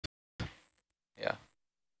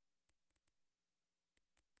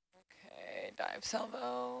dive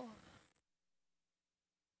salvo.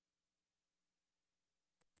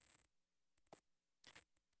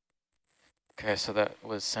 Okay, so that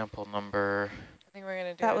was sample number I think we're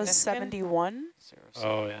going to do That a was Niskin. 71. 071.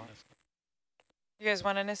 Oh, yeah. You guys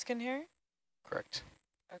want a Niskin here? Correct.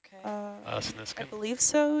 Okay. I Niskin. believe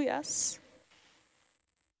so, yes.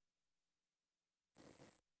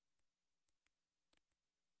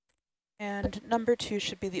 And number 2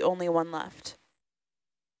 should be the only one left.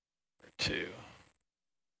 Number 2.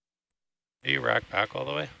 Are you rack back all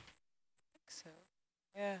the way? I think so.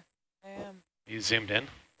 Yeah, I am. You zoomed in?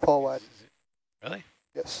 Full wide. Really?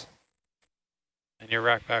 Yes. And you're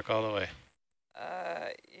rack back all the way?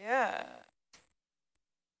 Yeah.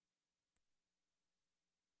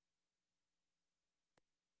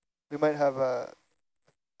 We might have a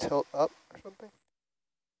tilt up or something.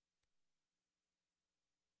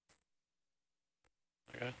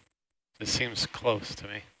 Okay. This seems close to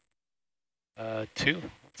me. 2,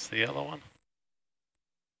 that's the yellow one.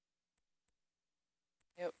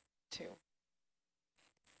 Yep, 2.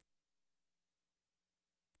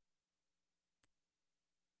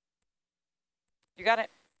 You got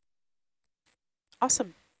it.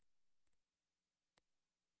 Awesome.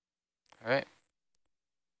 All right.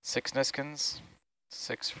 6 Niskins,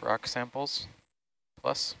 6 rock samples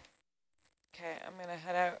plus. Okay, I'm going to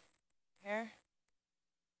head out here.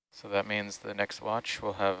 So that means the next watch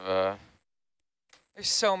will have There's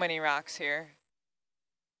so many rocks here.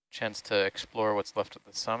 chance to explore what's left of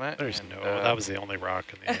the summit. There's and, no, that was the only rock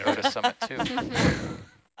in the go area. to summit too.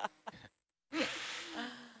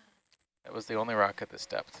 That was the only rock at this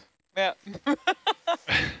depth. Yeah.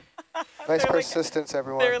 Nice They're persistence,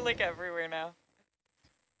 everyone. They're like everywhere now.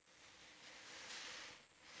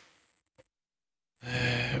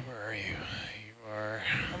 Where are you? You are...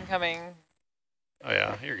 I'm coming. Oh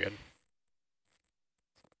yeah, you're good.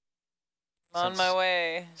 I'm on my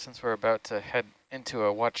way. Since we're about to head into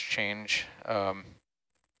a watch change, front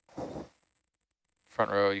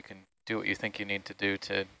row, you can do what you think you need to do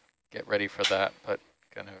to get ready for that, but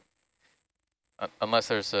kind of, unless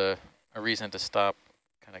there's a reason to stop,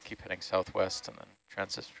 kind of keep heading southwest and then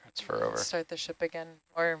transfer over. Start the ship again,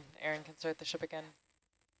 or Aaron can start the ship again.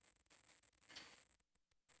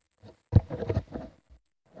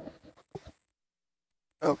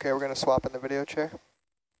 Okay, we're going to swap in the video chair.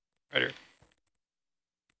 Right here.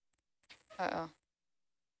 Uh-oh.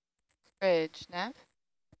 Bridge, nav.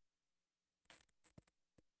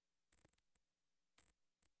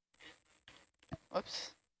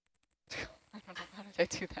 Whoops. I don't know, how did I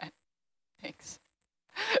do that? Thanks.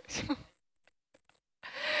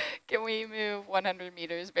 Can we move 100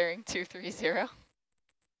 meters bearing 230?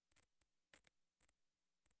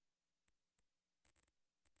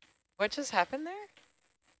 What just happened there?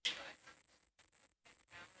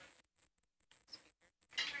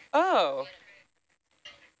 Oh.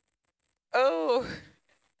 Oh.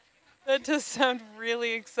 That does sound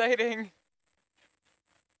really exciting.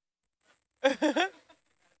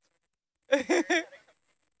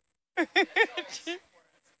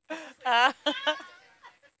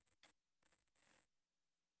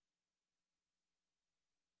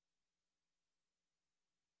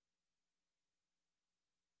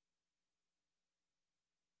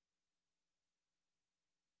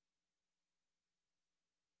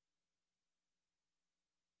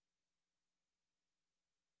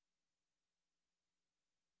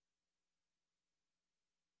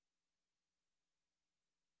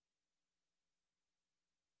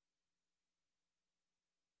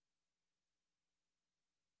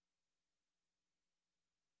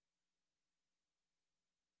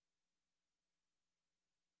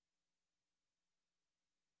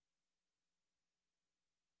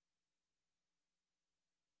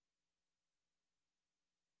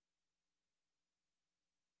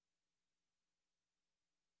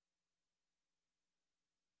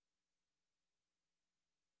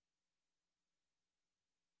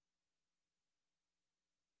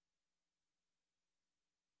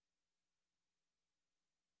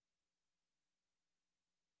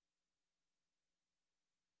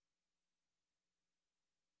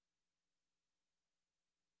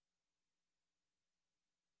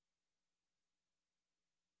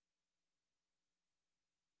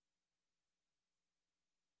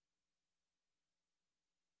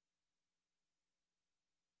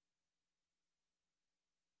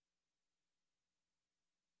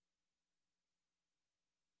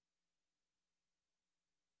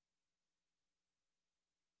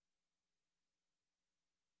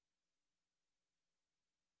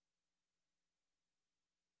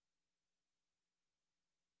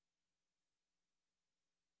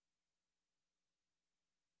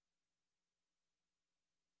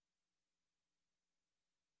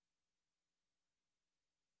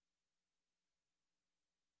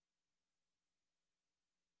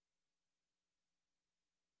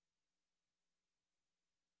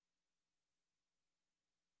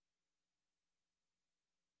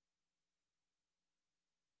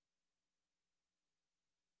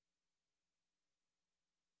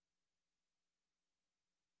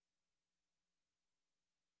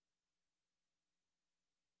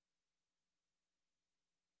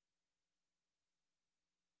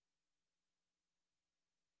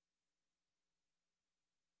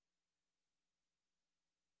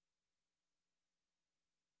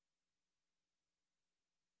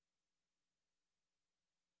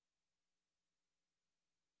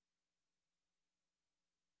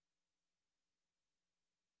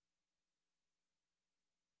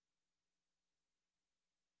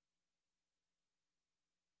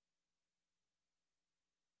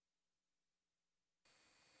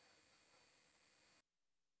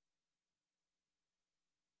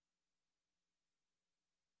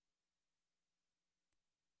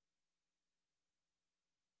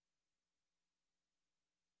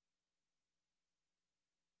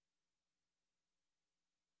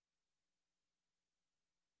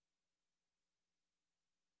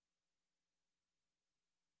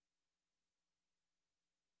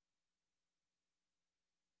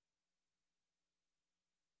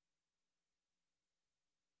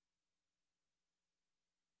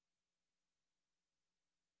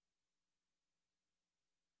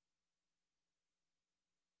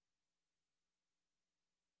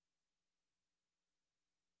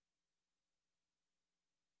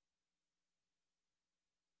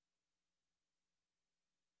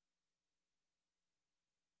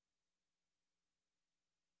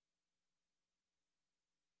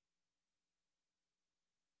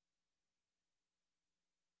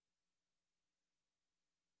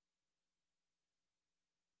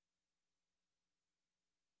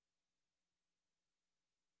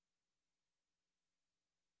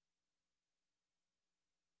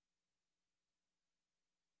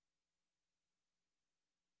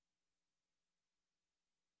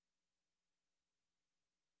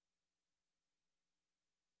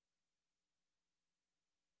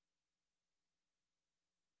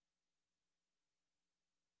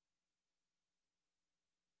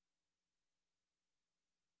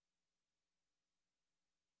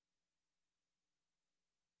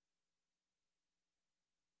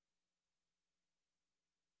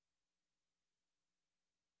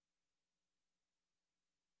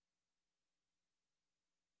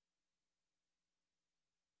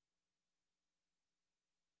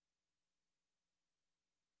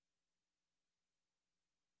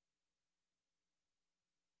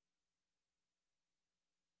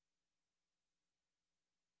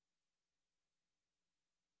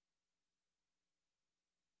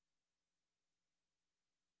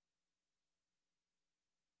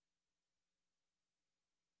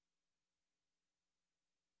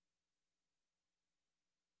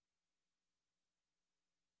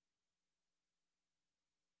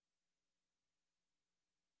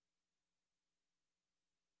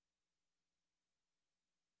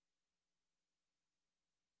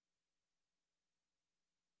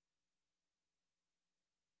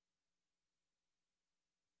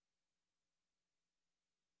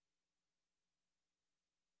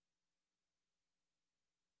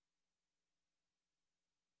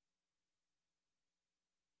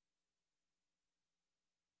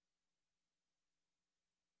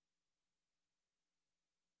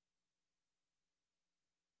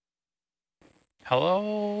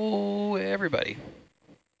 Hello, everybody.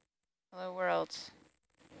 Hello, world.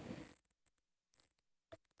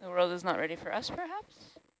 The world is not ready for us, perhaps?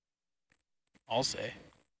 I'll say.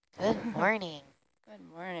 Good morning. Good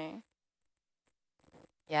morning.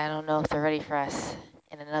 Yeah, I don't know if they're ready for us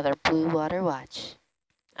in another blue water watch.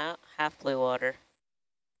 Oh, half blue water.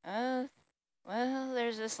 Well,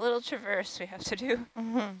 there's this little traverse we have to do.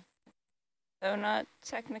 Though not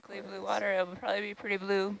technically blue water, it'll probably be pretty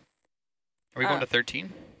blue. Are we going to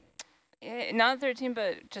 13? Yeah, not 13,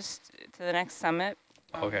 but just to the next summit.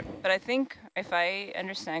 Okay. But I think, if I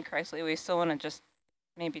understand correctly, we still want to just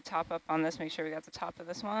maybe top up on this, make sure we got the top of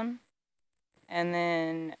this one. And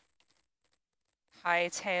then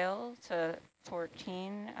hightail to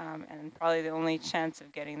 14, and probably the only chance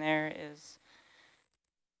of getting there is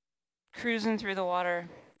cruising through the water.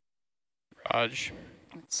 Raj.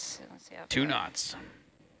 Let's see how 2 far. knots.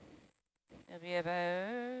 It'll be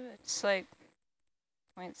about, it's like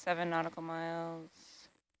 0.7 nautical miles.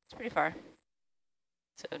 It's pretty far.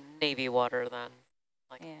 So navy water then,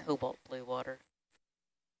 like Yeah. cobalt blue water.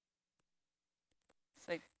 It's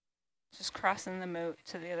like just crossing the moat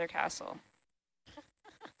to the other castle.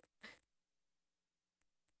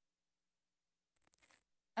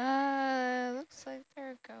 Looks like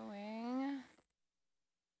they're going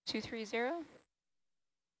 230.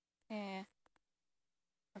 Yeah.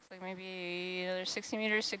 Looks like maybe another 60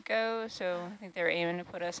 meters to go. So I think they're aiming to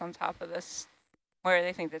put us on top of this, where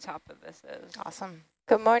they think the top of this is. Awesome.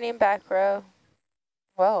 Good morning, back row.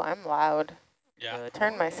 Whoa, I'm loud. Yeah. Good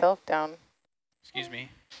Turn morning. myself down. Excuse me.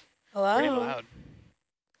 Hello. Pretty loud.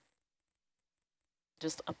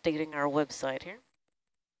 Just updating our website here.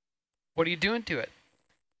 What are you doing to it?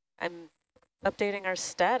 I'm updating our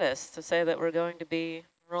status to say that we're going to be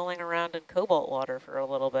rolling around in cobalt water for a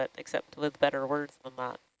little bit, except with better words than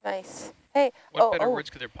that. Nice. Hey, What better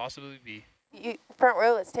words could there possibly be? you front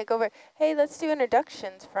row, let's take over. Hey, let's do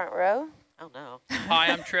introductions, front row. Oh no. Hi,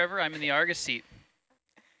 I'm Trevor. I'm in the Argus seat.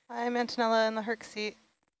 I'm Antonella in the Herc seat.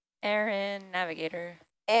 Aaron, navigator.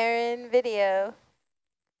 Aaron, video.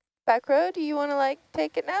 Back row, do you want to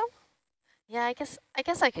take it now? Yeah, I guess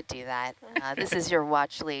I could do that. This is your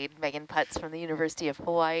watch lead, Megan Putz from the University of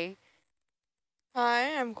Hawaii.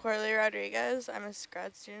 Hi, I'm Corley Rodriguez. I'm a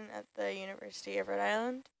grad student at the University of Rhode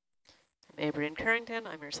Island. I'm Adrian Currington.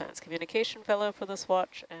 I'm your science communication fellow for this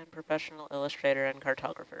watch and professional illustrator and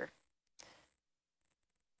cartographer.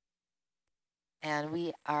 And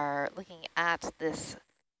we are looking at this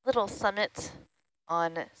little summit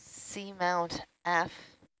on Seamount F.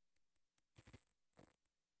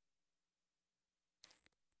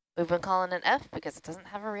 We've been calling it F because it doesn't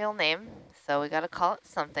have a real name, so we got to call it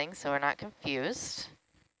something so we're not confused.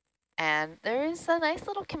 And there is a nice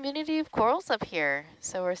little community of corals up here.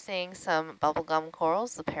 So we're seeing some bubblegum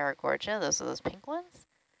corals, the Paragorgia, those are those pink ones.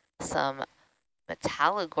 Some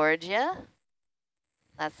Metallogorgia,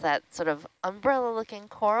 that's that sort of umbrella-looking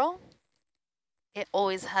coral. It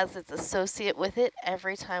always has its associate with it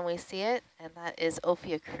every time we see it, and that is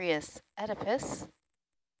Ophiocreus oedipus.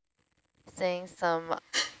 Seeing some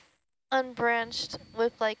unbranched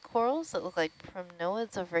whip-like corals that look like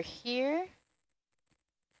primnoids over here.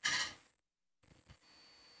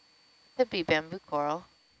 Could be bamboo coral.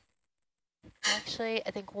 Actually,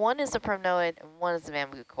 I think one is a primnoid and one is a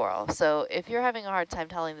bamboo coral. So if you're having a hard time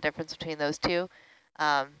telling the difference between those two,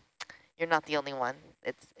 you're not the only one.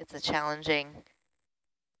 It's a challenging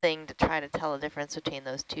thing to try to tell the difference between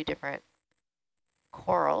those two different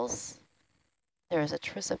corals. There is a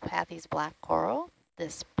Trisopathes black coral.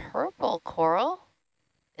 This purple coral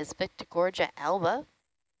is Victigorgia alba,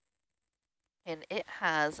 and it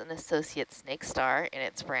has an associate snake star in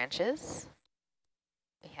its branches.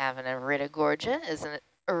 We have an Iridogorgia, isn't it?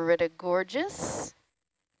 Iridogorgeous.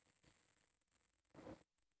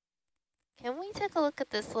 Can we take a look at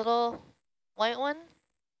this little white one?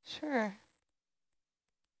 Sure.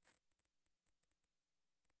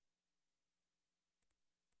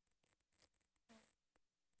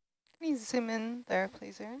 Can you zoom in there,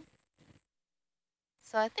 please, Aaron?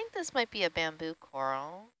 So I think this might be a bamboo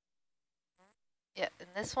coral. Yeah, and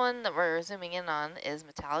this one that we're zooming in on is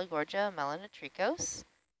Metallogorgia melanotrichos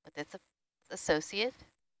with its associate.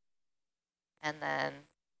 And then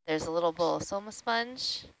there's a little bolosoma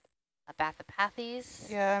sponge, a Bathypathes.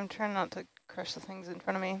 Yeah, I'm trying not to crush the things in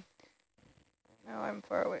front of me. No, I'm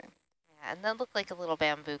far away. Yeah, and that looked like a little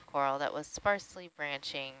bamboo coral that was sparsely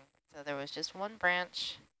branching. So there was just one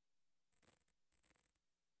branch.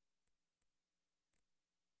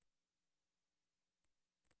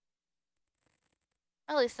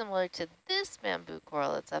 Probably similar to this bamboo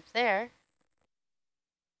coral that's up there.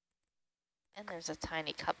 And there's a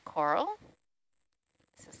tiny cup coral.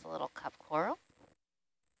 This is a little cup coral.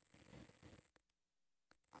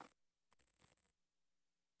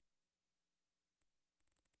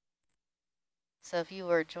 So if you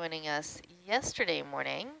were joining us yesterday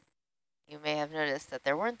morning, you may have noticed that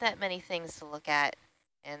there weren't that many things to look at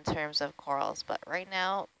in terms of corals, but right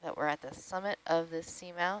now that we're at the summit of this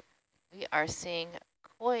seamount, we are seeing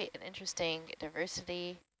quite an interesting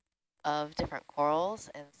diversity of different corals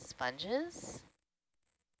and sponges.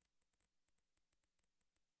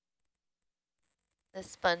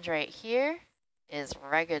 This sponge right here is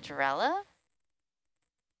Regadrella.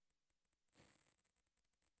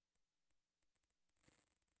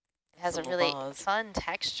 It has a really fun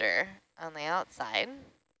texture on the outside.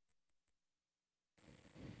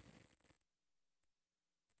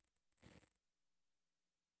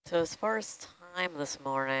 So as far as time this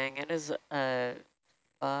morning, it is,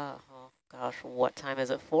 oh gosh, what time is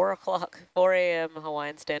it? 4 o'clock, 4 a.m.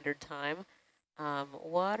 Hawaiian Standard Time.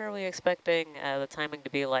 What are we expecting the timing to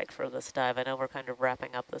be like for this dive? I know we're kind of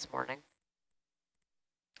wrapping up this morning.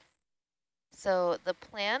 So the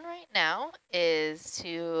plan right now is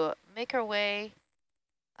to make our way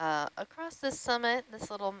across this summit,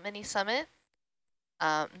 this little mini summit.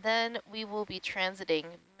 Then we will be transiting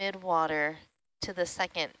mid-water to the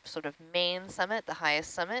second sort of main summit, the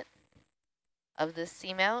highest summit of this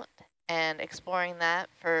seamount, and exploring that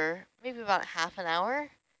for maybe about half an hour.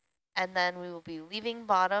 And then we will be leaving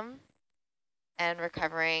bottom and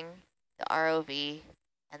recovering the ROV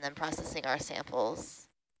and then processing our samples.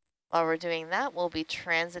 While we're doing that, we'll be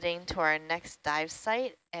transiting to our next dive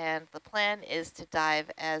site, and the plan is to dive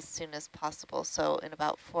as soon as possible, so in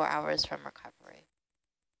about 4 hours from recovery.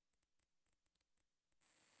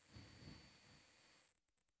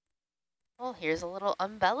 Well, here's a little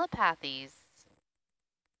umbellapathes,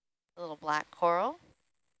 a little black coral.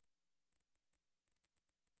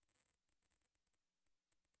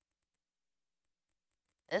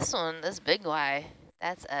 This one, this big guy,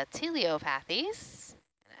 that's a teleopathes.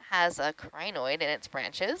 Has a crinoid in its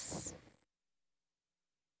branches.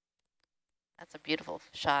 That's a beautiful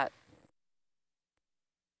shot.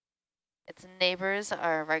 Its neighbors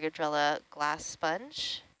are Regadrella glass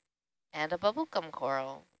sponge and a bubblegum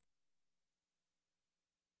coral.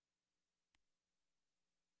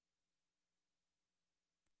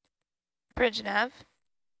 Bridge nav.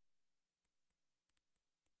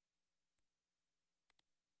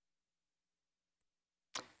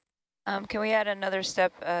 Can we add another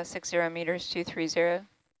step, 60 meters, 230?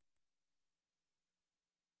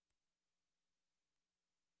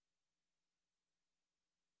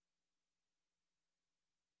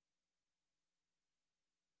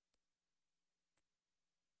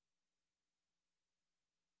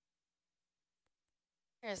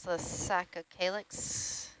 Here's the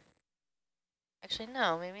Sacca-calyx. Actually,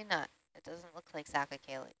 no, maybe not. It doesn't look like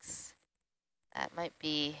Sacca-calyx. That might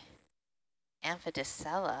be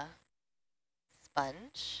Amphidicella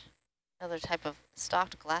sponge, another type of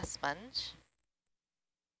stalked glass sponge.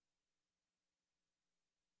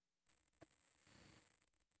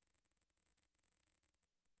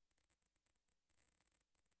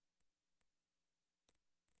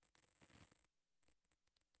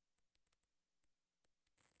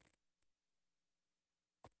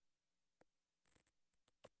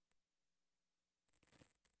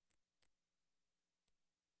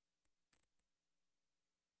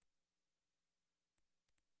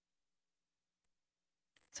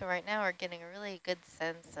 So right now we're getting a really good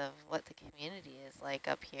sense of what the community is like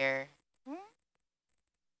up here.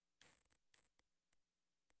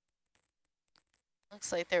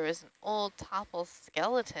 Looks like there was an old topple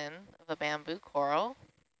skeleton of a bamboo coral.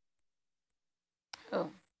 Oh,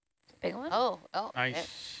 big one? Oh,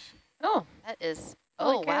 Nice. Oh, that is,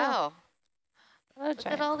 Holy cow. Wow. Look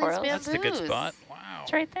at all these bamboos. That's the good spot. Wow.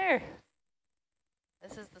 It's right there.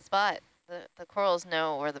 This is the spot. The corals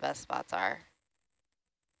know where the best spots are.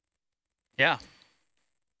 Yeah.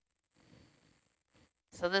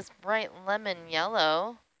 So this bright lemon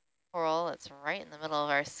yellow coral that's right in the middle of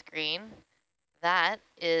our screen, that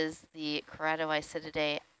is the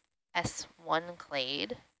Keratoisididae S1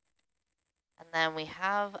 clade. And then we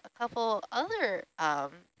have a couple other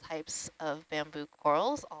types of bamboo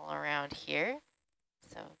corals all around here.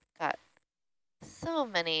 So got so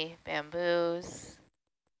many bamboos.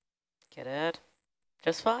 Get it?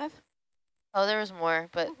 Just 5? Oh, there was more,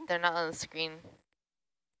 but they're not on the screen.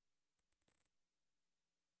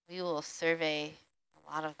 We will survey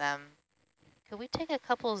a lot of them. Could we take a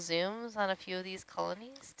couple zooms on a few of these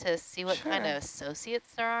colonies to see what kind of associates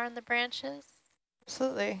there are in the branches?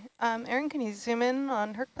 Absolutely. Erin, can you zoom in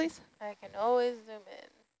on Herc, please? I can always zoom in.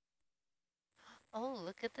 Oh,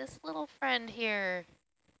 look at this little friend here.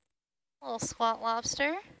 Little squat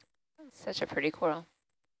lobster. Such a pretty coral.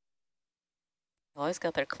 Always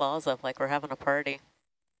got their claws up like we're having a party.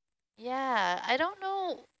 Yeah, I don't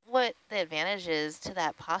know what the advantage is to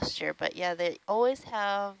that posture, but yeah, they always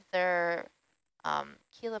have their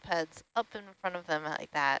chelipeds up in front of them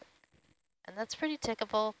like that. And that's pretty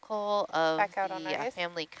typical of Back out on the Argus.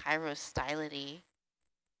 family Chirostylidae.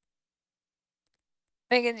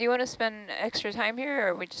 Megan, do you want to spend extra time here, or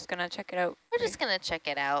are we just going to check it out? We're just going to check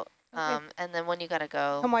it out. Okay. And then when you got to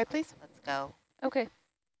go, Come wide, please. let's go. Okay.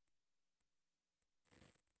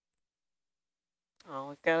 Oh,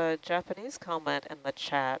 we've got a Japanese comment in the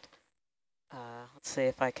chat. Let's see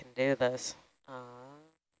if I can do this.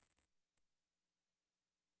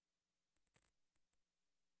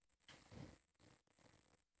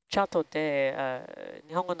 チャットで、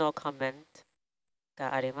日本語のコメント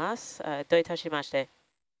があります。どういたしまして。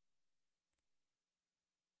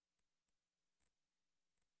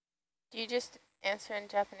Do you just answer in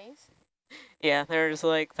Japanese? Yeah, there's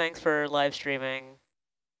like, thanks for live streaming.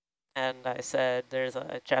 And I said, there's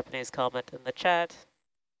a Japanese comment in the chat.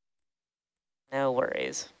 No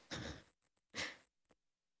worries.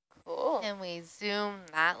 Cool. Can we zoom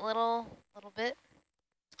that little bit?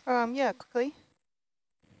 Yeah, quickly.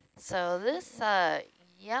 So this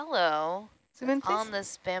yellow Zoom in, please. on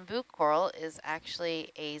this bamboo coral is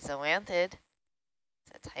actually a zoanthid.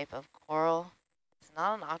 It's a type of coral. It's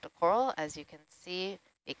not an octocoral, as you can see,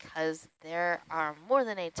 because there are more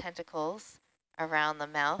than 8 tentacles around the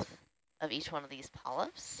mouth of each one of these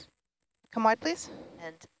polyps. Come wide, please.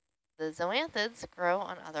 And the zoanthids grow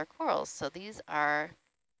on other corals. So these are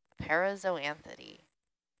parazoanthidae.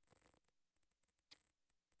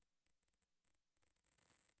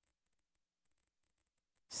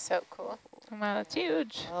 So cool. Wow, that's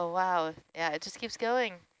huge. Oh, wow. Yeah, it just keeps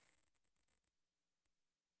going.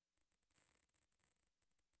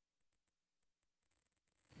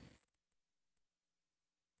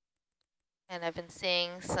 And I've been seeing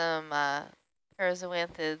some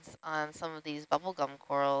parazoanthids on some of these bubblegum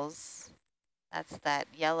corals. That's that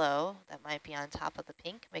yellow that might be on top of the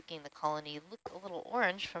pink, making the colony look a little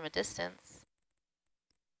orange from a distance.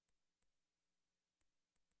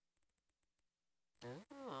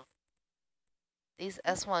 Oh. These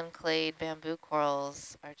S1 clade bamboo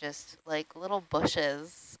corals are just like little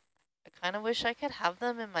bushes. I kind of wish I could have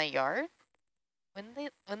them in my yard.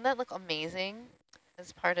 Wouldn't that look amazing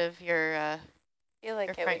as part of your Feel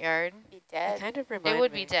like your front yard? Be dead. Kind of remind It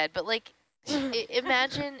would me. be dead, but like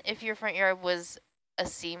imagine if your front yard was a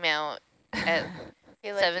seamount at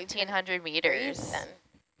Feel like 1,700 meters. Then.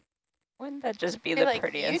 Wouldn't that just be Feel the like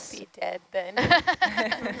prettiest? You'd be dead then.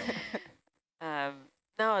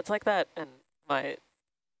 No, it's like that, and my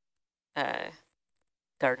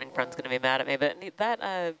gardening friend's going to be mad at me, but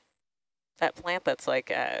that plant that's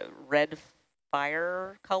like red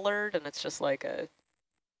fire colored, and it's just like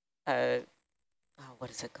oh,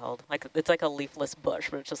 what is it called? Like it's like a leafless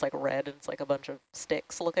bush, but it's just like red, and it's like a bunch of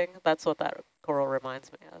sticks looking. That's what that coral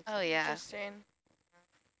reminds me of. Oh yeah, Interesting.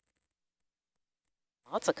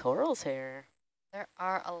 Lots of corals here. there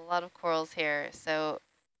are a lot of corals here, so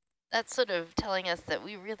that's sort of telling us that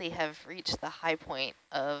we really have reached the high point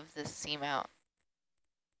of this seamount.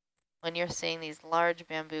 When you're seeing these large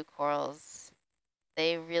bamboo corals,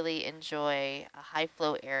 they really enjoy high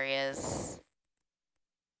flow areas.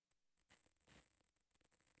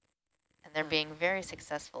 And they're being very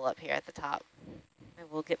successful up here at the top. And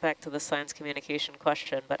we'll get back to the science communication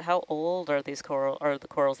question, but how old are these the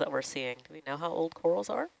corals that we're seeing? Do we know how old corals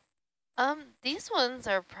are? These ones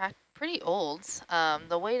are pretty old.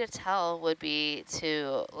 The way to tell would be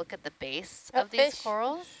to look at the base of these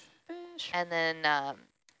corals and then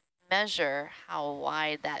measure how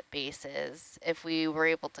wide that base is. If we were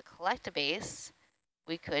able to collect a base,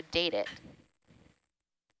 we could date it.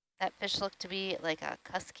 That fish looked to be like a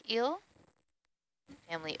cusk eel,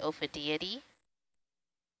 family Ophidiidae.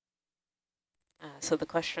 So the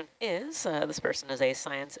question is, this person is a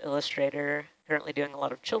science illustrator, currently doing a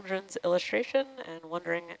lot of children's illustration, and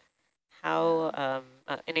wondering how,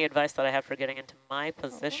 any advice that I have for getting into my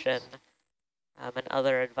position, and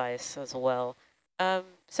other advice as well.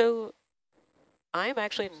 So I'm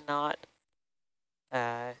actually not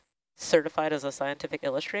certified as a scientific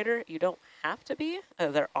illustrator. You don't have to be.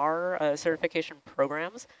 There are certification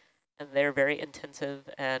programs, and they're very intensive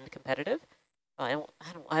and competitive. I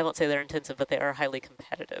won't say they're intensive, but they are highly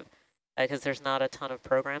competitive because there's not a ton of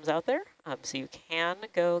programs out there. So you can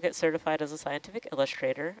go get certified as a scientific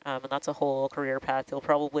illustrator, and that's a whole career path. You'll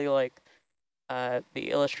probably like be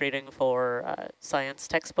illustrating for science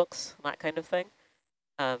textbooks, that kind of thing,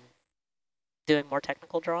 doing more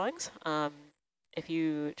technical drawings. if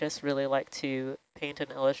you just really like to paint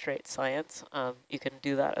and illustrate science, you can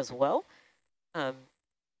do that as well.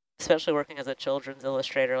 Especially working as a children's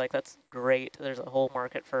illustrator, like that's great. There's a whole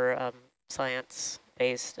market for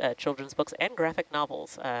science-based children's books and graphic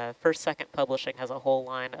novels. First Second Publishing has a whole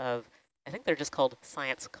line of, I think they're just called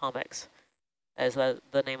science comics, as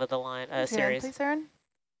the name of the line series. Please, Aaron.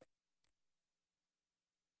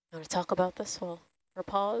 You want to talk about this or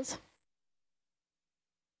pause?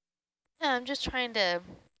 Yeah, I'm just trying to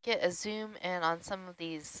get a zoom in on some of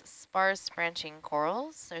these sparse branching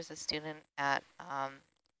corals. There's a student at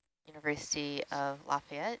University of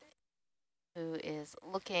Lafayette who is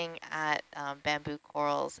looking at bamboo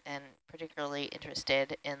corals and particularly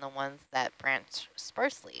interested in the ones that branch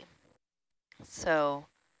sparsely. So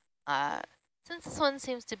since this one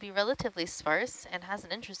seems to be relatively sparse and has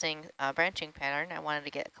an interesting branching pattern, I wanted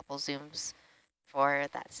to get a couple zooms for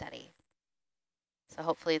that study. So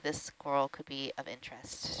hopefully this coral could be of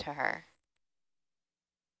interest to her.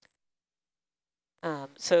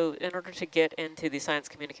 So in order to get into the Science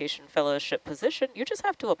Communication Fellowship position, you just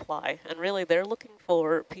have to apply. And really, they're looking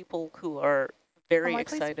for people who are very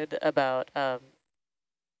excited about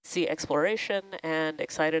sea exploration and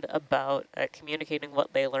excited about communicating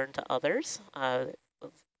what they learn to others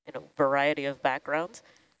with a variety of backgrounds.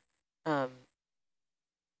 So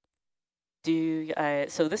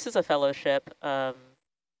this is a fellowship.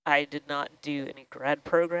 I did not do any grad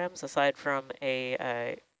programs aside from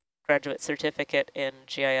a graduate certificate in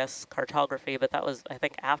GIS cartography, but that was, I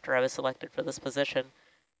think, after I was selected for this position.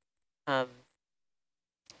 And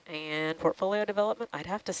portfolio development, I'd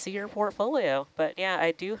have to see your portfolio. But yeah,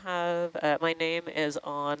 I do have, my name is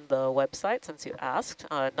on the website since you asked,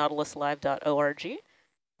 nautiluslive.org.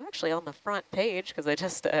 I'm actually on the front page because I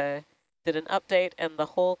just did an update and the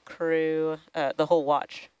whole crew, the whole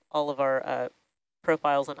watch, all of our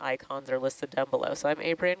profiles and icons are listed down below. So I'm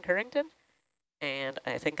Abrian Currington. And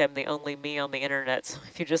I think I'm the only me on the internet. So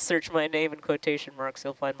if you just search my name in quotation marks,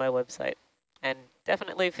 you'll find my website. And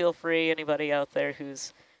definitely feel free, anybody out there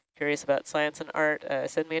who's curious about science and art,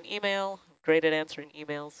 send me an email. I'm great at answering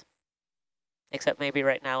emails. Except maybe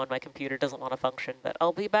right now when my computer doesn't want to function, but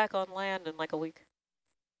I'll be back on land in like a week.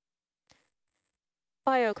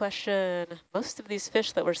 Bio question. Most of these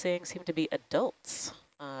fish that we're seeing seem to be adults.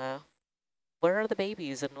 Where are the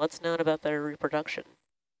babies and what's known about their reproduction?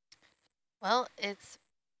 Well, it's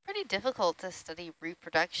pretty difficult to study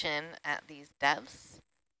reproduction at these depths.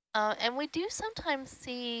 And we do sometimes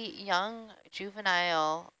see young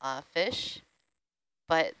juvenile fish,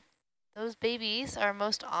 but those babies are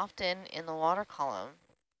most often in the water column.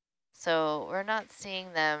 So we're not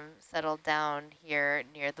seeing them settle down here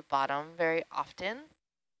near the bottom very often.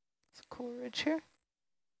 It's a cool ridge here.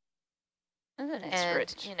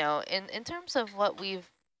 And, you know, in terms of what we've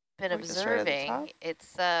been observing,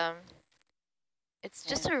 it's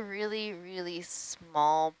just a really, really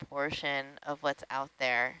small portion of what's out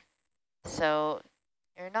there. So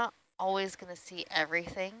you're not always going to see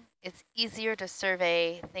everything. It's easier to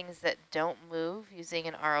survey things that don't move using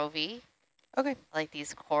an ROV. Okay. Like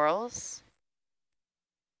these corals.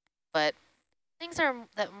 But things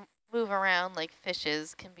that move around like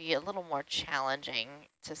fishes can be a little more challenging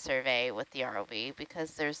to survey with the ROV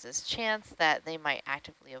because there's this chance that they might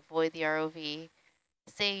actively avoid the ROV.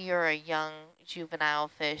 Say you're a young juvenile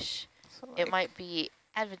fish, so like it might be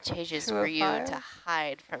advantageous for you to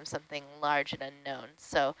hide from something large and unknown.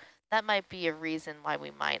 So that might be a reason why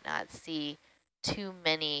we might not see too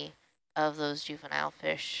many of those juvenile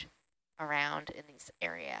fish around in this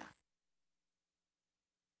area.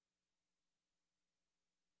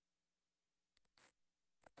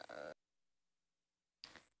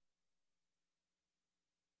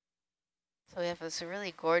 So we have this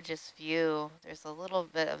really gorgeous view. There's a little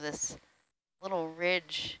bit of this little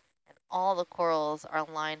ridge, and all the corals are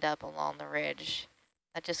lined up along the ridge.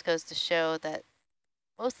 That just goes to show that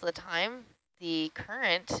most of the time, the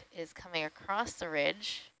current is coming across the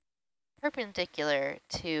ridge, perpendicular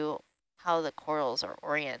to how the corals are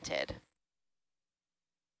oriented.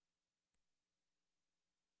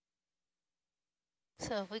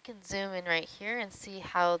 So if we can zoom in right here and see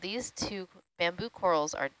how these two bamboo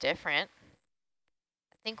corals are different.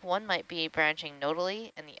 I think one might be branching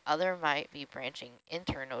nodally and the other might be branching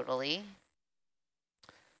internodally.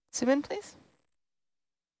 Zoom in, please.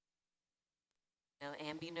 No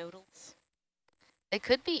ambinodals? It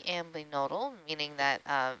could be ambinodal, meaning that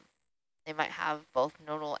they might have both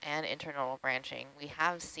nodal and internodal branching. We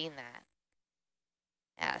have seen that.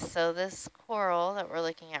 Yeah, so this coral that we're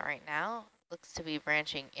looking at right now looks to be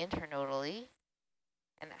branching internodally,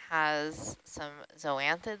 and it has some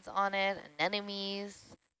zoanthids on it,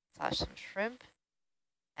 anemones, saw some shrimp,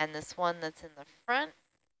 And this one that's in the front,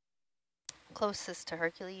 closest to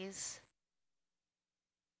Hercules,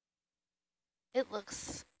 it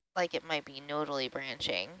looks like it might be nodally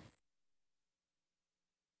branching.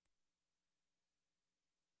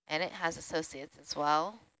 And it has associates as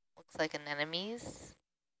well. Looks like anemones,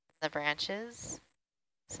 the branches.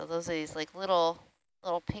 So those are these like little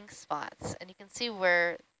pink spots. And you can see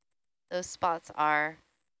where those spots are.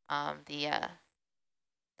 The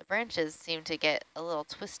branches seem to get a little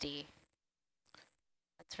twisty.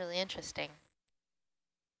 That's really interesting.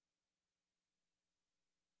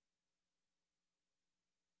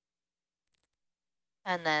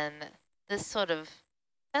 And then this sort of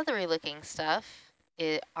feathery looking stuff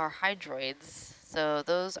are hydroids. So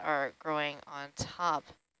those are growing on top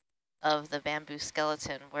of the bamboo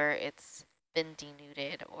skeleton where it's been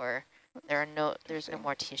denuded or there's no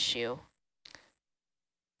more tissue.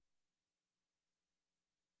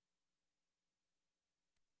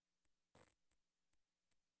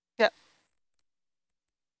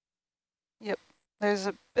 Yep, there's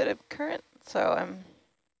a bit of current, so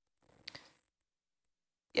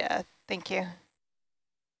yeah, thank you.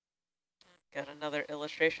 Got another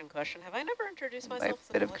illustration question. Have I never introduced By myself as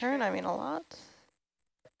a bit of current, I mean a lot.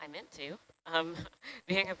 I meant to.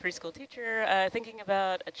 Being a preschool teacher, thinking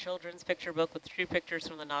about a children's picture book with 2 pictures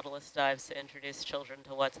from the Nautilus dives to introduce children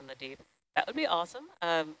to what's in the deep. That would be awesome.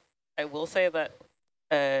 I will say that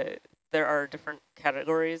there are different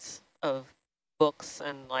categories of books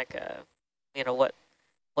and like, you know, what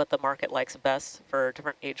the market likes best for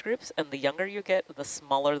different age groups. And the younger you get, the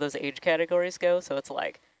smaller those age categories go. So it's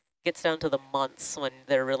like, gets down to the months when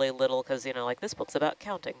they're really little because, you know, like this book's about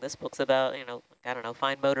counting. This book's about, you know, I don't know,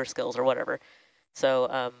 fine motor skills or whatever.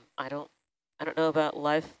 So I don't know about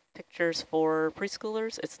live pictures for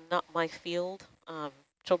preschoolers. It's not my field,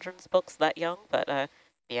 children's books that young. But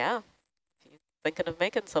yeah, if you're thinking of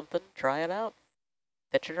making something, try it out.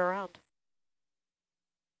 Pitch it around.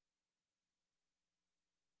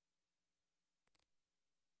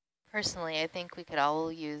 Personally, I think we could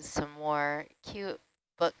all use some more cute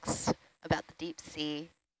books about the deep sea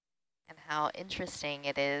and how interesting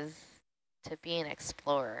it is to be an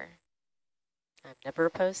explorer. I'm never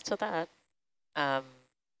opposed to that.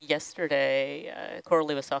 Yesterday,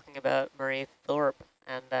 Coralie was talking about Marie Thorpe,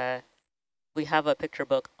 and we have a picture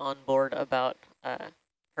book on board about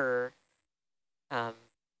her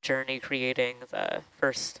journey creating the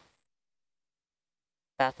first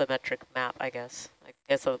bathymetric map, I guess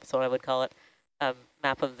that's what I would call it,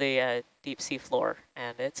 map of the deep sea floor,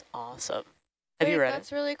 and it's awesome. Have you read it?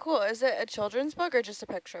 That's really cool. Is it a children's book or just a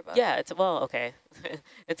picture book? Yeah, okay.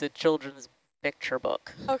 It's a children's picture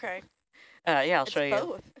book. Okay. Yeah, I'll show you. you.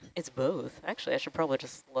 Both. It's both. Actually, I should probably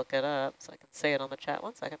just look it up so I can say it on the chat.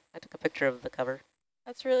 1 second. I took a picture of the cover.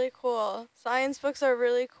 That's really cool. Science books are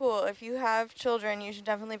really cool. If you have children, you should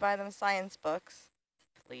definitely buy them science books.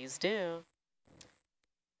 Please do.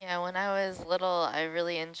 Yeah, when I was little, I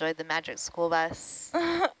really enjoyed the Magic School Bus.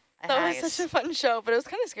 That was such a fun show, but it was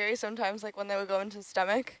kind of scary sometimes, like when they would go into the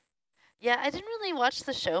stomach. Yeah, I didn't really watch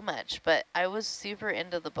the show much, but I was super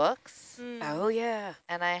into the books. Oh, yeah.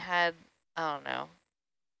 And I had, I don't know,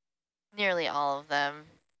 nearly all of them.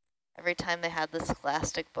 Every time they had the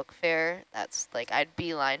Scholastic Book Fair, that's like, I'd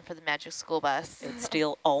beeline for the Magic School Bus. It'd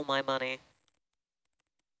steal all my money.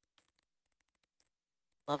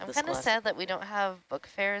 Love I'm kind of sad that we don't have book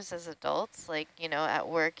fairs as adults. Like, you know, at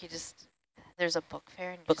work, there's a book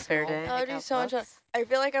fair. And you book just fair go day. That would be so much fun. I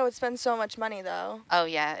feel like I would spend so much money, though. Oh,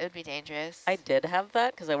 yeah, it would be dangerous. I did have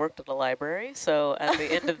that because I worked at a library. So at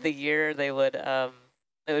the end of the year, they would, it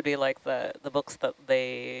would be like the books that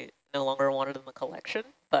they no longer wanted in the collection,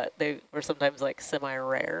 but they were sometimes like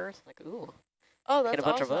semi-rare. Like, ooh, oh, that's get a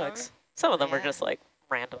bunch of books. Some of them were just like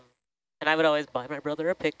random. And I would always buy my brother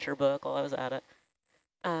a picture book while I was at it.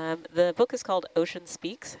 The book is called Ocean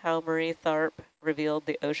Speaks, How Marie Tharp Revealed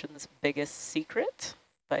the Ocean's Biggest Secret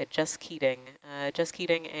by Jess Keating. Jess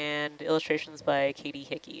Keating and illustrations by Katie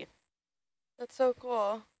Hickey. That's so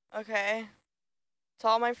cool. Okay. To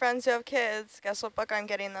all my friends who have kids, guess what book I'm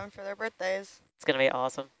getting them for their birthdays? It's going to be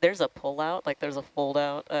awesome. There's a pull-out, like there's a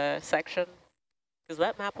fold-out section. Because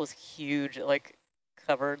that map was huge, like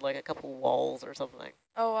covered like a couple walls or something.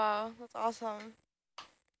 Oh, wow. That's awesome.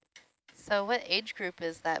 So what age group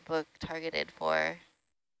is that book targeted for?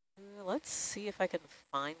 Let's see if I can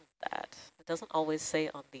find that. It doesn't always say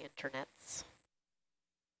on the internets.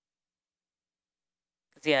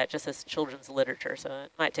 Yeah, it just says children's literature, so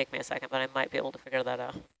it might take me a second, but I might be able to figure that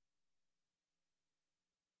out.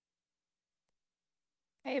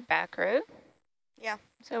 Hey, back road. Yeah.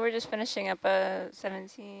 So we're just finishing up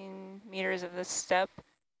 17 meters of this step.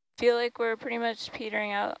 Feel like we're pretty much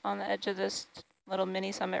petering out on the edge of this little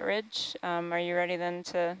mini summit ridge. Are you ready then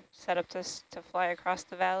to set up to fly across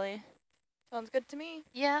the valley? Sounds good to me.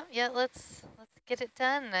 Yeah, let's get it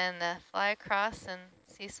done and fly across and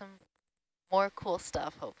see some more cool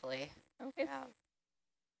stuff, hopefully. Okay. Yeah.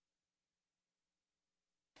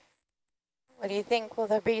 What do you think? Will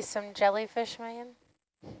there be some jellyfish, Megan?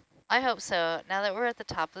 I hope so. Now that we're at the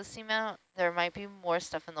top of the seamount, there might be more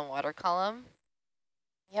stuff in the water column.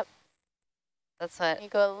 Yep. That's what Can you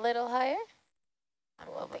go a little higher? I'm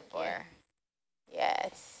Cool, hoping thank you. for.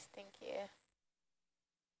 Yes, thank you.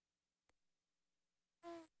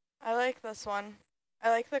 I like this one. I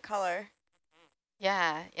like the color.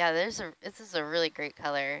 Yeah, this is a really great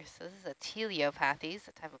color. So this is a Teleopathes,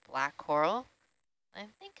 a type of black coral. I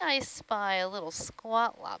think I spy a little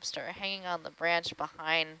squat lobster hanging on the branch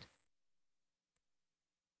behind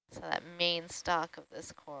that main stalk of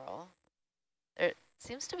this coral. There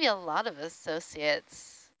seems to be a lot of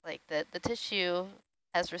associates, like the tissue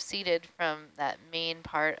has receded from that main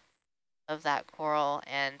part of that coral,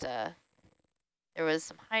 and there was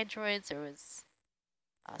some hydroids, there was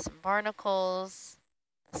some barnacles,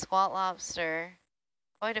 a squat lobster,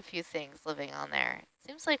 quite a few things living on there. It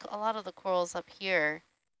seems like a lot of the corals up here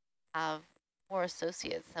have more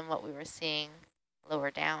associates than what we were seeing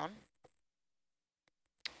lower down.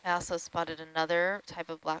 I also spotted another type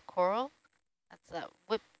of black coral. That's that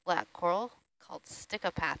whip black coral called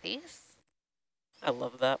Stichopathes. I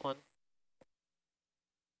love that one.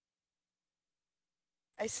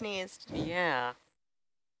 I sneezed. Yeah.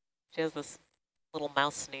 She has this little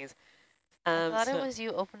mouse sneeze. I thought it was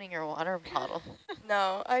you opening your water bottle.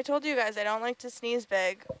 No, I told you guys I don't like to sneeze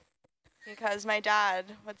big because my dad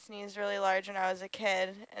would sneeze really large when I was a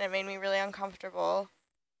kid and it made me really uncomfortable.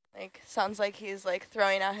 Like, sounds like he's like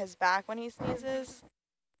throwing out his back when he sneezes.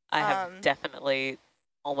 I have definitely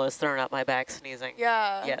almost thrown out my back sneezing.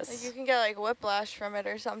 Yeah. Yes. Like you can get like whiplash from it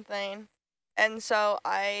or something. And so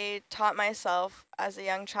I taught myself as a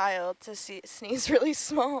young child to sneeze really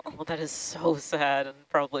small. Well, that is so sad, and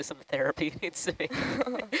probably some therapy needs to be.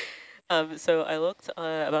 So I looked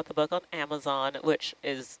about the book on Amazon, which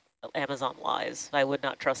is Amazon lies. I would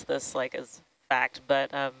not trust this like as fact,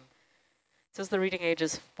 but it says the reading age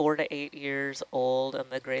is 4 to 8 years old,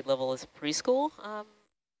 and the grade level is preschool.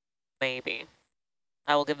 Maybe.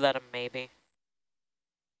 I will give that a maybe.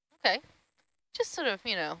 Okay. Just sort of,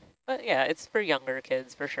 But yeah, it's for younger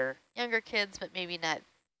kids for sure. younger kids, but maybe not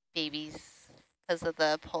babies because of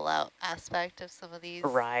the pull-out aspect of some of these.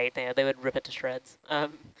 Right, yeah, they would rip it to shreds.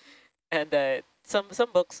 And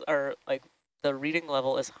some books are like, the reading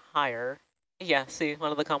level is higher. Yeah, see,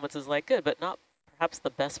 one of the comments is like, good, but not perhaps the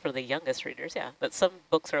best for the youngest readers. Yeah, but some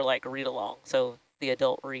books are like read along, so the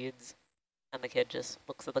adult reads and the kid just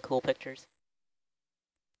looks at the cool pictures.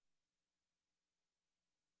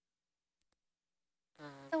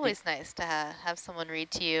 It's always nice to have someone read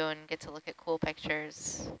to you and get to look at cool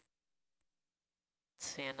pictures. Let's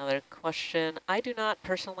see, another question. I do not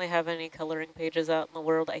personally have any coloring pages out in the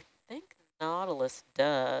world. I think Nautilus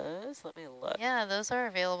does. Let me look. Yeah, those are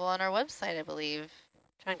available on our website, I believe.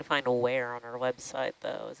 Trying to find where on our website,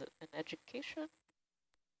 though. Is it in education?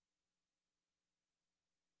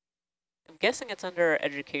 I'm guessing it's under our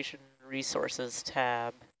education resources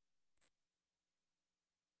tab.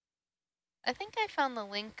 I think I found the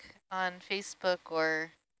link on Facebook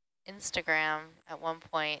or Instagram at one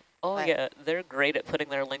point. Oh yeah, they're great at putting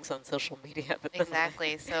their links on social media. But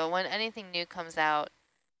Exactly. So when anything new comes out,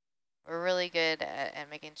 we're really good at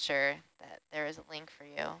making sure that there is a link for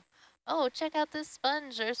you. Oh, check out this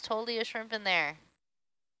sponge. There's totally a shrimp in there.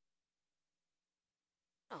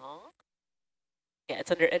 Aw. Yeah, it's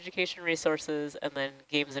under education resources and then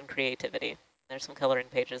games and creativity. There's some coloring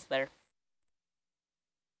pages there.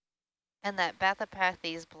 And that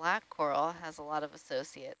Bathypathes black coral has a lot of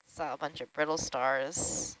associates. Saw a bunch of brittle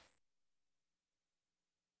stars.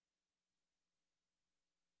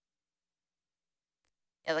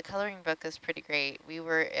 Yeah, the coloring book is pretty great. We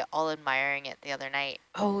were all admiring it the other night.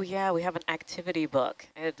 Oh yeah, we have an activity book.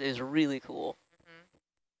 It is really cool. Mm-hmm.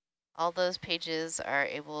 All those pages are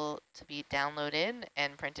able to be downloaded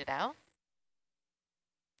and printed out.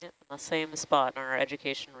 Yep, in the same spot on our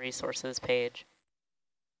education resources page.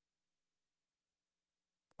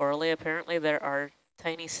 Orally, apparently there are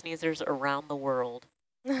tiny sneezers around the world.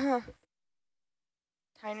 Tiny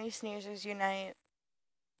sneezers unite.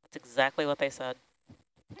 That's exactly what they said.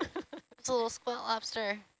 There's a little squat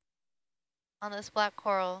lobster on this black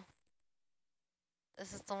coral.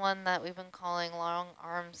 This is the one that we've been calling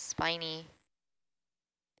long-armed spiny.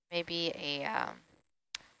 Maybe a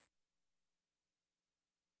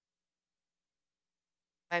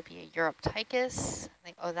Might be a Europtychus. I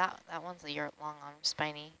think, oh, that one's a Europe long arm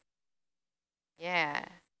spiny. Yeah.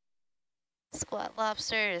 Squat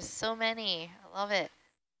lobsters, so many. I love it.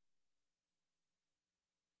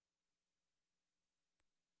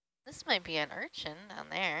 This might be an urchin down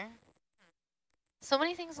there. So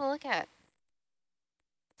many things to look at.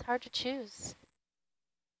 It's hard to choose.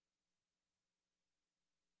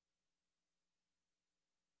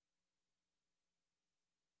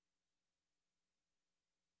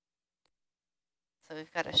 So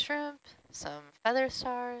we've got a shrimp, some feather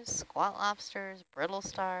stars, squat lobsters, brittle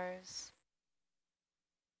stars.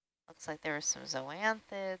 Looks like there were some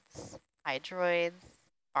zoanthids, hydroids,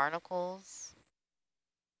 barnacles.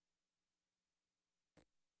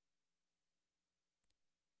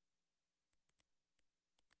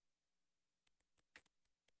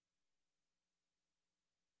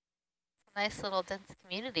 Nice little dense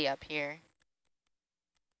community up here.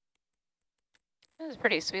 This is a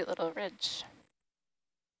pretty sweet little ridge.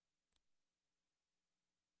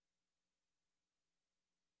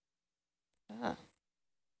 Ah.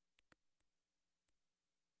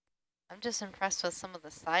 I'm just impressed with some of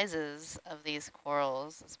the sizes of these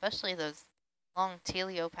corals, especially those long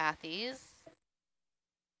teleopathies.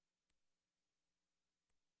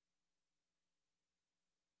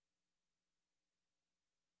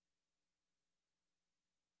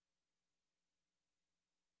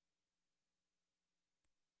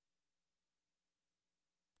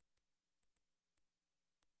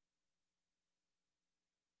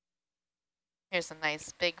 Here's a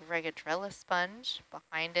nice big Regadrella sponge.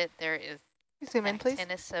 Behind it, there is Zoom in, please.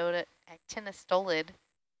 actinostolid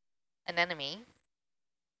anemone.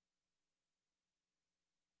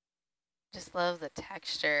 Just love the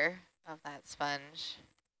texture of that sponge.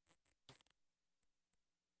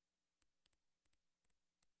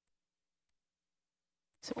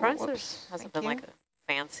 Surprised there Whoops. hasn't Thank been you. like a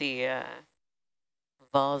fancy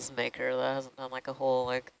vase maker that hasn't done like a whole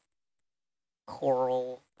like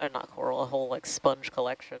coral, or not coral, a whole like sponge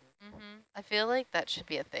collection. I feel like that should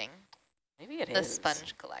be a thing. Maybe it The is.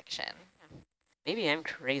 sponge collection. Maybe I'm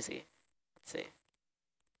crazy. Let's see.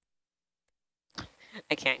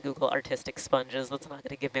 I can't Google artistic sponges. That's not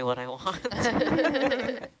going to give me what I want.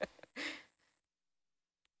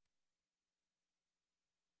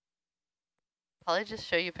 Probably just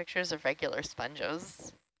show you pictures of regular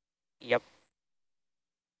sponges. Yep.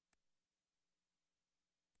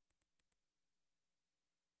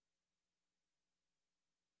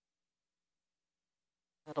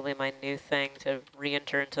 That'll be my new thing to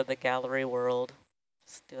re-enter into the gallery world.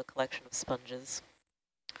 Just do a collection of sponges.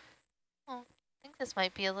 Oh, I think this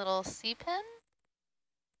might be a little sea pen.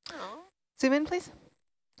 Oh. Zoom in, please.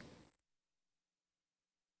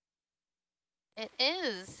 It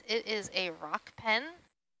is. It is a rock pen.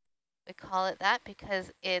 We call it that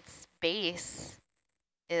because its base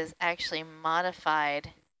is actually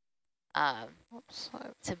modified Oops,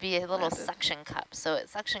 to be a little landed. suction cup. So it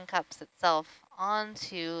suction cups itself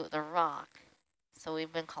onto the rock. So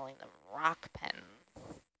we've been calling them rock pens.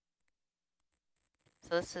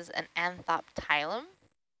 So this is an anthoptylum.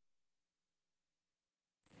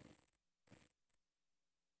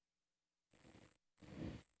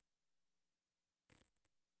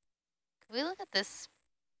 Can we look at this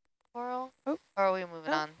coral? Oh. Or are we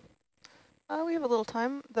moving on? We have a little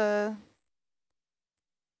time.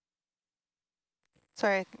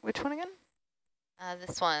 Sorry, which one again?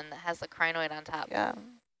 This one that has the crinoid on top. Yeah.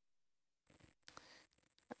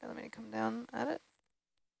 Okay, let me come down at it.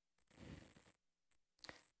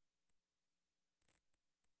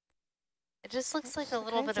 It just looks like a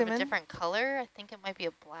little Okay, bit zoom of a in. different color. I think it might be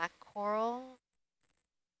a black coral.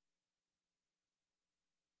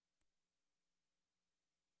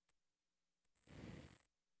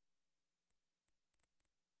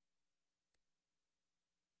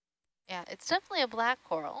 Yeah, it's definitely a black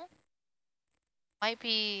coral. Might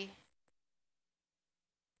be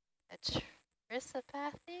a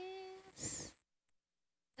Trisopathes.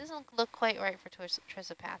 Doesn't look quite right for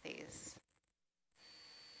Trisopathes.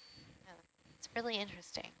 Yeah, it's really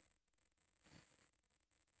interesting.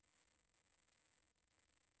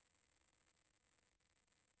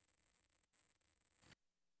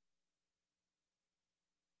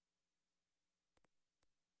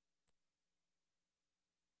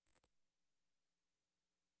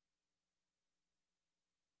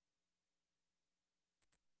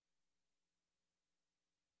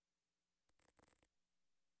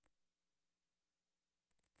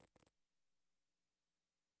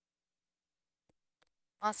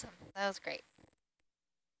 Awesome. That was great.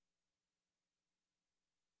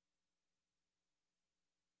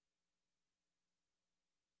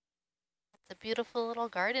 It's a beautiful little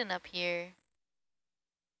garden up here.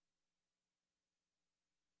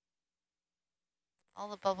 All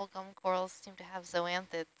the bubblegum corals seem to have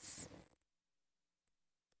zoanthids.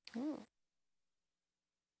 Ooh.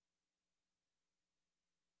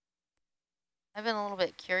 I've been a little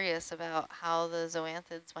bit curious about how the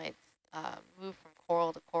zoanthids might move from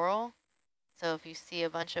coral to coral. So if you see a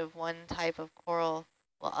bunch of one type of coral,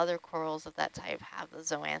 well, other corals of that type have the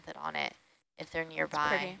zoanthid on it if they're nearby.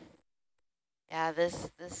 That's pretty. Yeah, this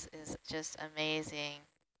is just amazing.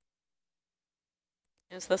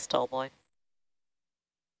 Who's this tall boy?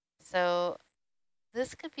 So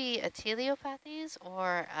this could be a teleopathes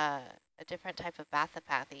or a different type of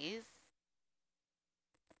bathopathes.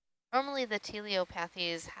 Normally the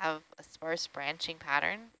teleopathes have a sparse branching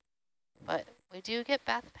pattern, but we do get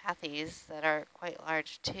bathopathes that are quite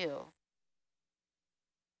large too.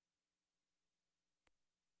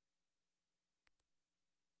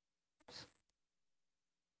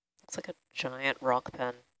 It's like a giant rock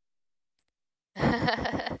pen.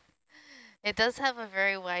 It does have a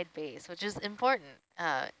very wide base, which is important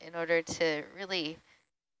in order to really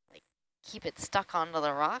keep it stuck onto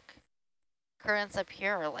the rock. Currents up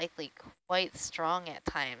here are likely quite strong at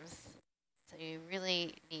times, so you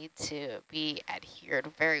really need to be adhered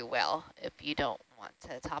very well if you don't want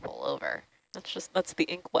to topple over. That's the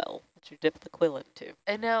inkwell that you dip the quill into.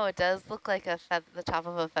 I know, it does look like the top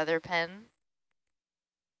of a feather pen.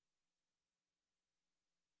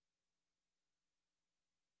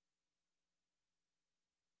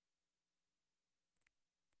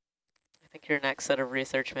 I think your next set of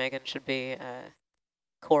research, Megan, should be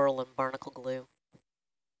coral and barnacle glue.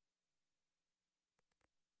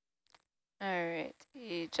 All right,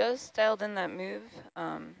 he just dialed in that move.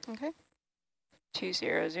 Okay.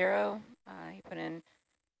 200. He put in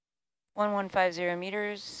 1150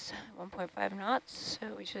 meters, 1.5 knots.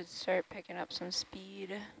 So we should start picking up some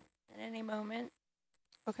speed at any moment.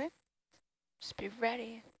 Okay. Just be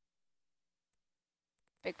ready.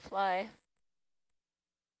 Big fly.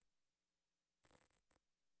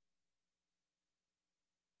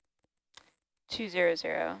 Two zero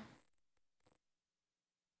zero.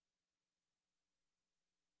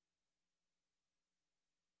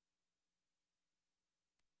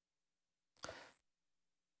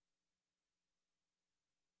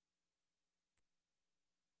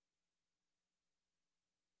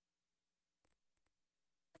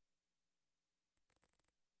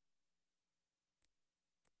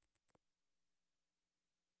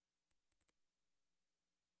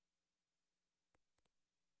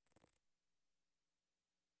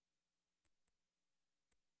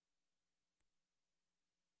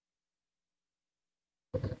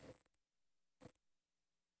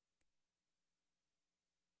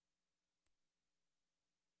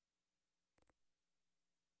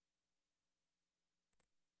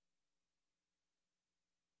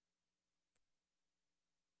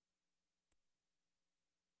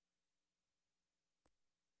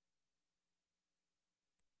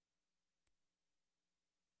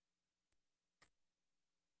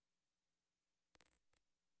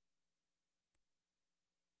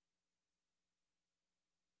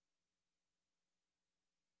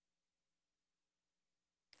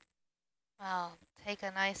 Well, take a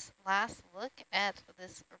nice last look at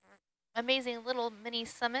this amazing little mini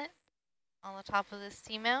summit on the top of this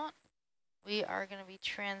seamount. We are going to be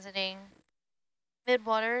transiting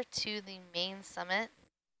midwater to the main summit.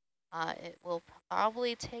 It will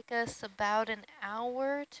probably take us about an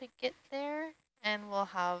hour to get there, and we'll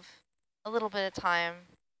have a little bit of time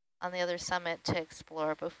on the other summit to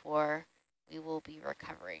explore before we will be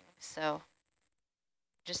recovering. So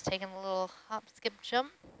just taking a little hop, skip, jump.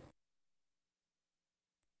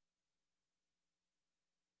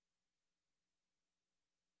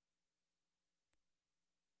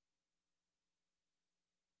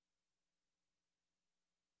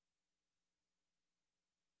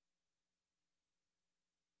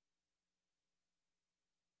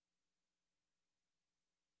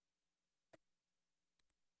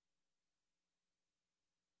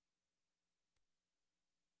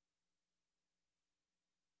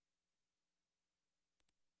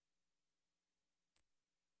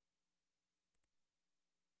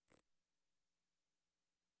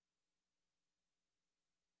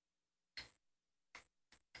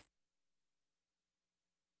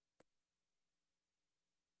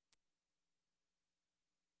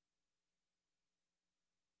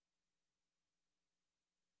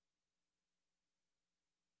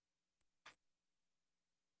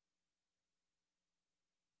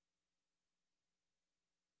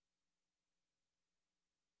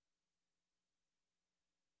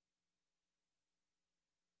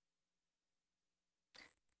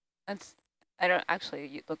 That's, I don't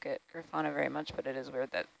actually look at Grafana very much, but it is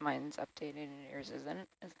weird that mine's updated and yours isn't.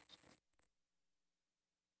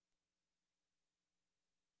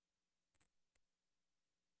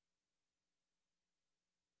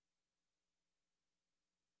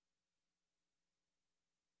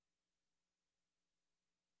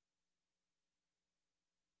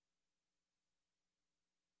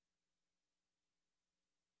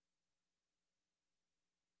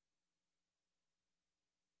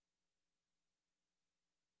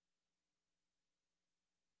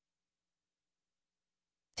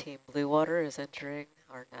 Team Blue Water is entering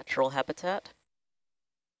our natural habitat.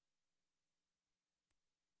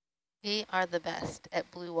 We are the best at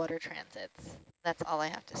blue water transits. That's all I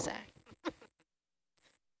have to say. Is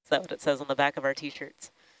that what it says on the back of our t-shirts?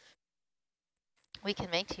 We can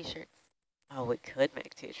make t-shirts. Oh, we could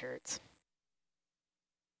make t-shirts.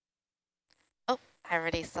 Oh, I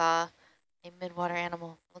already saw a midwater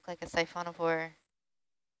animal. Look like a siphonophore.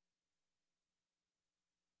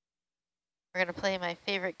 We're going to play my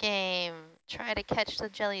favorite game. Try to catch the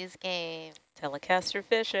jellies game. Telecaster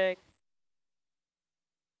fishing.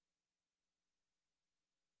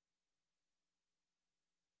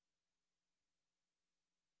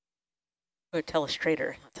 Or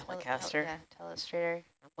telestrator, not telecaster. Yeah, telestrator.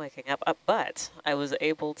 I'm waking up. But I was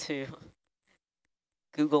able to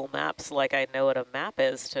Google Maps like I know what a map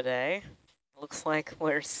is today. Looks like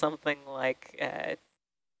we're something like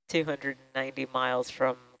 290 miles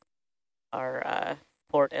from our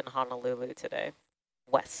port in Honolulu today.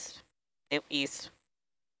 West. Nope, east.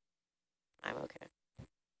 I'm okay.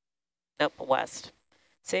 Nope, west.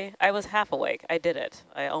 See, I was half awake. I did it.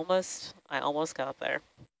 I almost got there.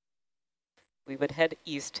 We would head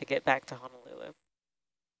east to get back to Honolulu.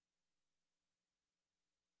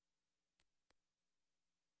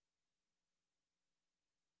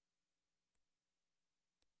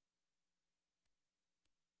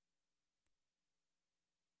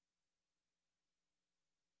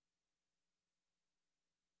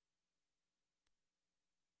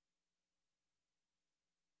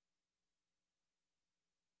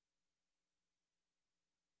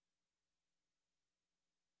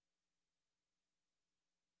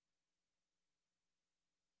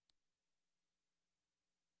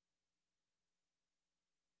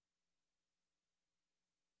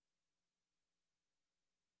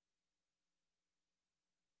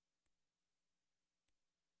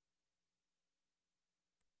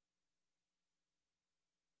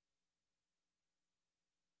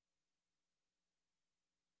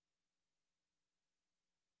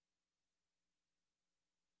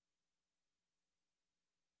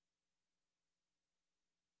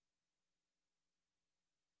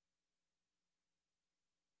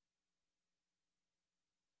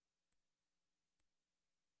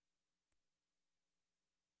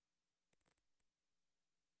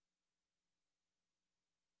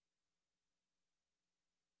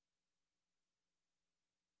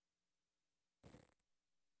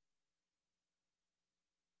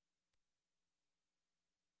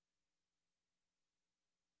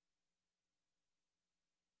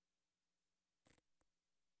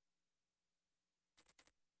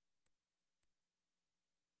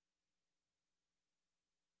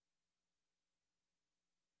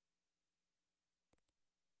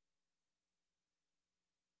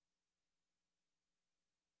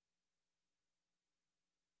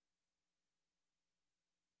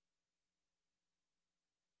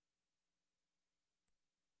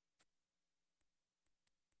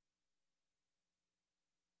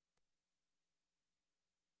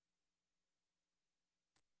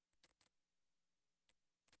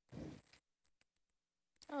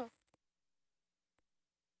 Oh.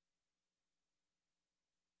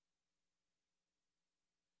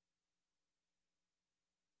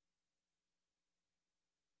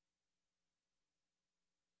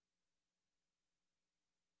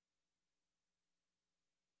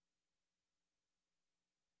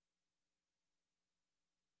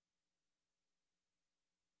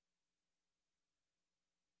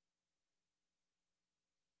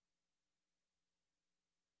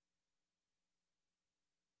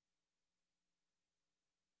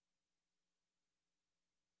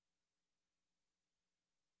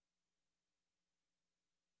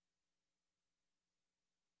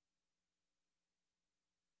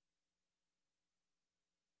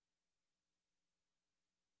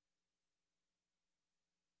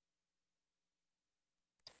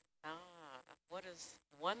 What is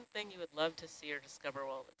one thing you would love to see or discover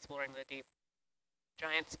while exploring the deep?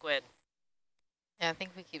 Giant squid. Yeah, I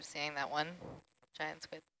think we keep seeing that one. Giant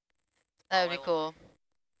squid. That would be cool.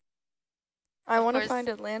 I Of want to course. find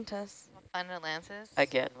Atlantis. Find Atlantis.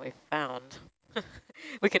 Again, we found.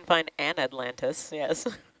 We can find an Atlantis, yes.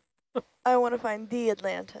 I want to find the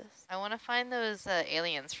Atlantis. I want to find those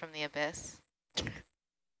aliens from the abyss.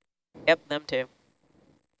 Yep, them too.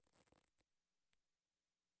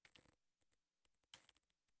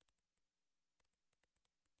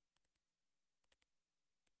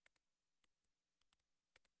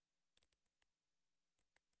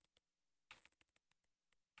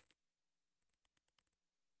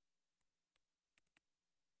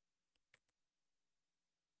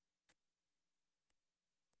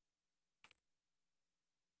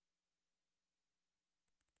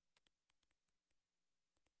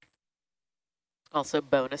 Also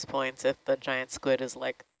bonus points if the giant squid is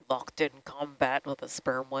like locked in combat with a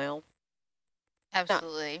sperm whale.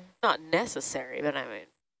 Absolutely. Not necessary, but I mean,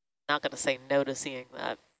 not going to say no to seeing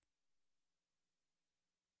that.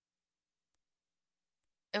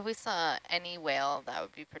 If we saw any whale, that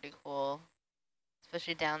would be pretty cool,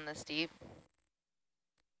 especially down this deep.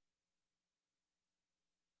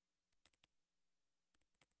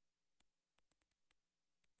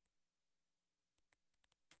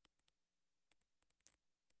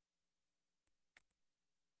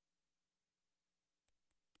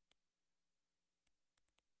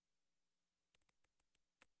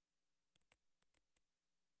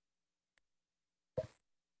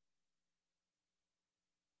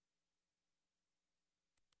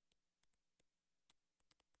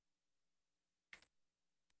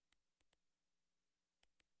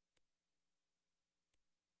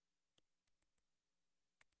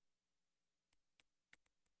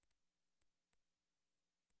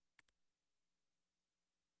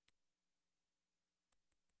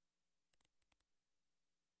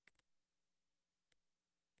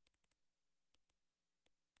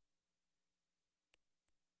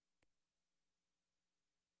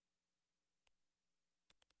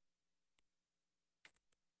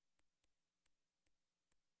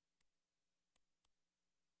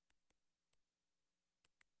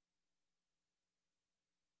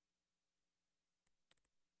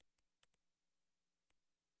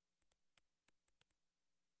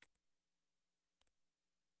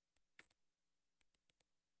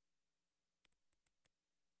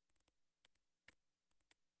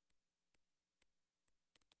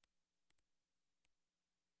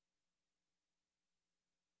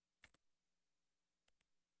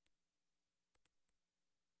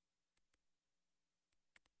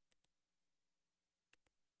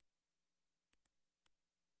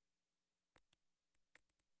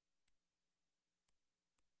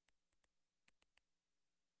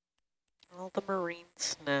 All the marine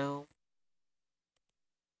snow.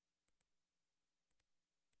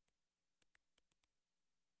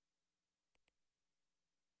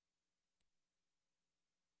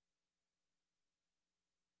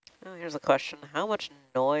 Oh, here's a question. How much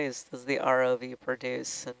noise does the ROV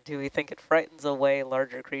produce? And do we think it frightens away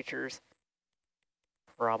larger creatures?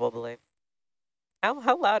 Probably.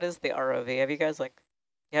 How loud is the ROV? Have you guys, like,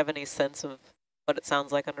 you have any sense of what it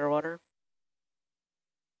sounds like underwater?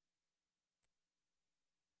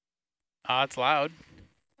 It's loud.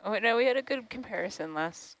 Oh, no, we had a good comparison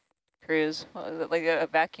last cruise. What was it, like a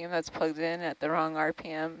vacuum that's plugged in at the wrong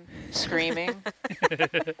RPM, screaming?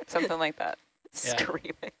 Something like that. Yeah.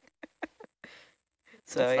 Screaming.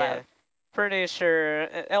 So It's yeah, loud. pretty sure.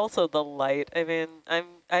 Also the light. I mean,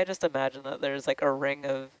 I just imagine that there's like a ring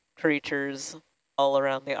of creatures all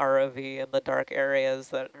around the ROV in the dark areas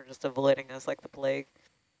that are just avoiding us like the plague.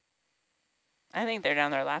 I think they're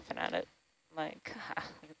down there laughing at it. Like,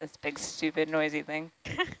 look at this big, stupid, noisy thing.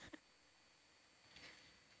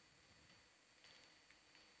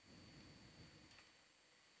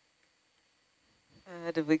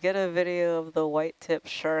 Did we get a video of the white tip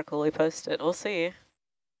shark? Will we post it? We'll see.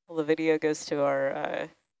 Well, the video goes to our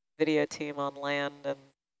video team on land, and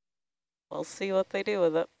we'll see what they do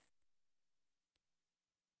with it.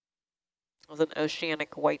 It was an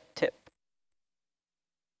oceanic white tip.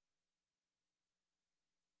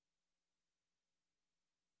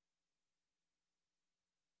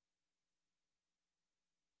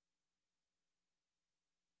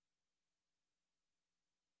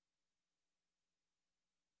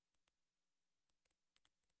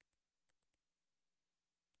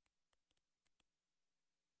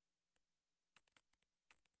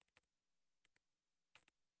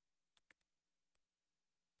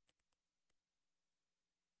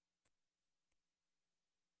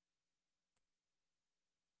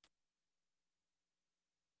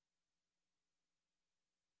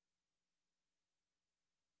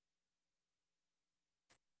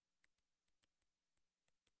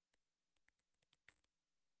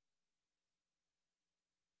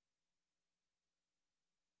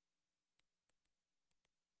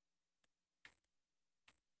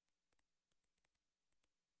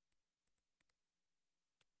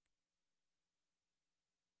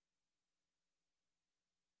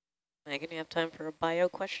 Megan, you have time for a bio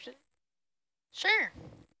question? Sure.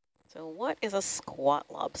 So what is a squat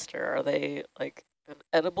lobster? Are they like an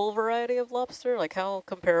edible variety of lobster? Like how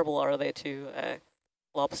comparable are they to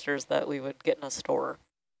lobsters that we would get in a store?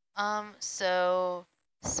 So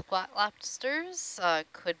squat lobsters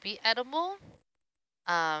could be edible.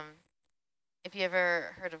 If you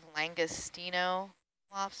ever heard of Langostino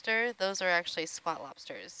lobster, those are actually squat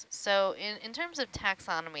lobsters. So in terms of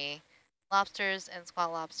taxonomy, lobsters and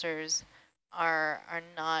squat lobsters are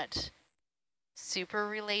not super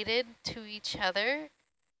related to each other.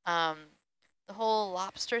 The whole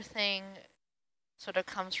lobster thing sort of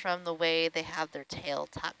comes from the way they have their tail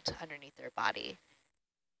tucked underneath their body.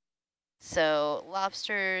 So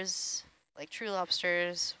lobsters, like true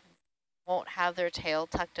lobsters, won't have their tail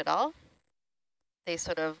tucked at all. They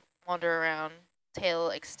sort of wander around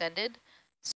tail extended.